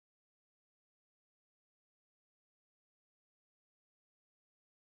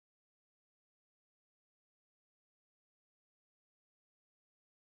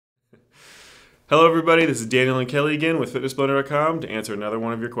Hello everybody, this is Daniel and Kelly again with fitnessblender.com to answer another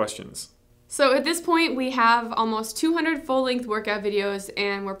one of your questions. So at this point, we have almost 200 full-length workout videos,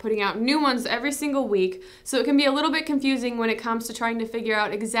 and we're putting out new ones every single week, so it can be a little bit confusing when it comes to trying to figure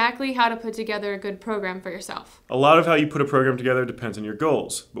out exactly how to put together a good program for yourself. A lot of how you put a program together depends on your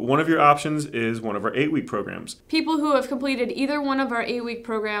goals, but one of your options is one of our 8-week programs. People who have completed either one of our 8-week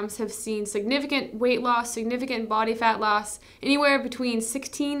programs have seen significant weight loss, significant body fat loss, anywhere between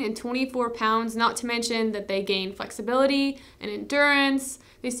 16 and 24 pounds, not to mention that they gain flexibility and endurance.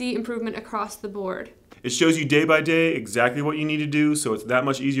 They see improvement across the board. It shows you day by day exactly what you need to do, so it's that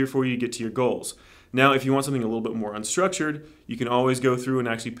much easier for you to get to your goals. Now, if you want something a little bit more unstructured, you can always go through and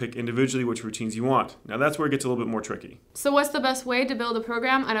actually pick individually which routines you want. Now that's where it gets a little bit more tricky. So what's the best way to build a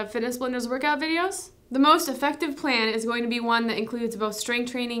program out of Fitness Blender's workout videos? The most effective plan is going to be one that includes both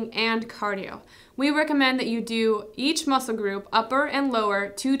strength training and cardio. We recommend that you do each muscle group, upper and lower,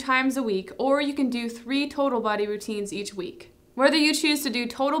 2 times a week, or you can do 3 total body routines each week. Whether you choose to do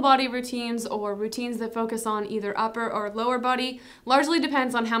total body routines or routines that focus on either upper or lower body largely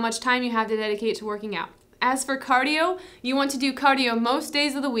depends on how much time you have to dedicate to working out. As for cardio, you want to do cardio most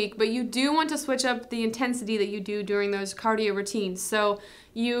days of the week, but you do want to switch up the intensity that you do during those cardio routines. So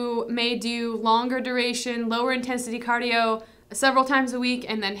you may do longer duration, lower intensity cardio several times a week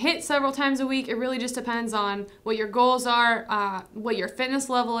and then HIIT several times a week. It really just depends on what your goals are, what your fitness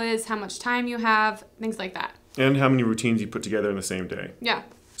level is, how much time you have, things like that. And how many routines you put together in the same day. Yeah.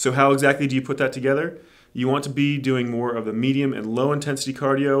 So how exactly do you put that together? You want to be doing more of the medium and low intensity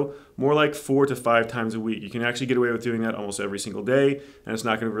cardio, more like 4 to 5 times a week. You can actually get away with doing that almost every single day, and it's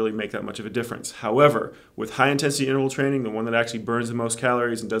not going to really make that much of a difference. However, with high intensity interval training, the one that actually burns the most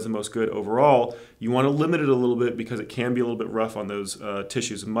calories and does the most good overall, you want to limit it a little bit because it can be a little bit rough on those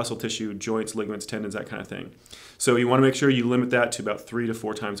tissues, muscle tissue, joints, ligaments, tendons, that kind of thing. So you want to make sure you limit that to about 3 to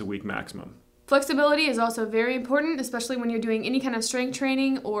 4 times a week maximum. Flexibility is also very important, especially when you're doing any kind of strength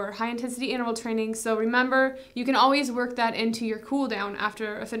training or high-intensity interval training. So remember, you can always work that into your cool down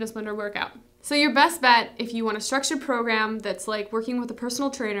after a Fitness Blender workout. So your best bet, if you want a structured program that's like working with a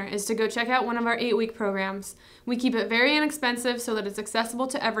personal trainer, is to go check out one of our 8-week programs. We keep it very inexpensive so that it's accessible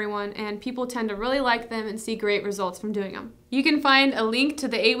to everyone, and people tend to really like them and see great results from doing them. You can find a link to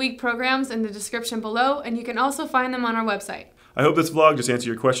the 8-week programs in the description below, and you can also find them on our website. I hope this vlog just answered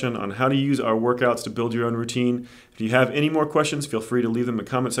your question on how to use our workouts to build your own routine. If you have any more questions, feel free to leave them in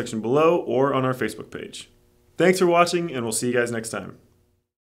the comment section below or on our Facebook page. Thanks for watching, and we'll see you guys next time.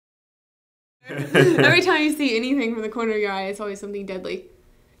 Every time you see anything from the corner of your eye, it's always something deadly.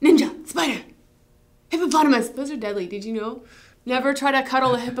 Ninja, spider, hippopotamus. Those are deadly, did you know? Never try to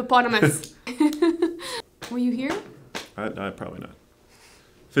cuddle a hippopotamus. Were you here? Probably not.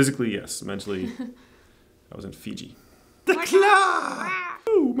 Physically, yes. Mentally, I was in Fiji. The claw!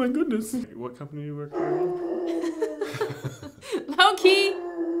 Oh my goodness. What company do you work for? Low key.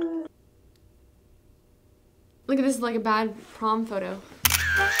 Look at this, like a bad prom photo.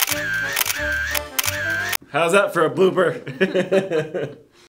 How's that for a blooper?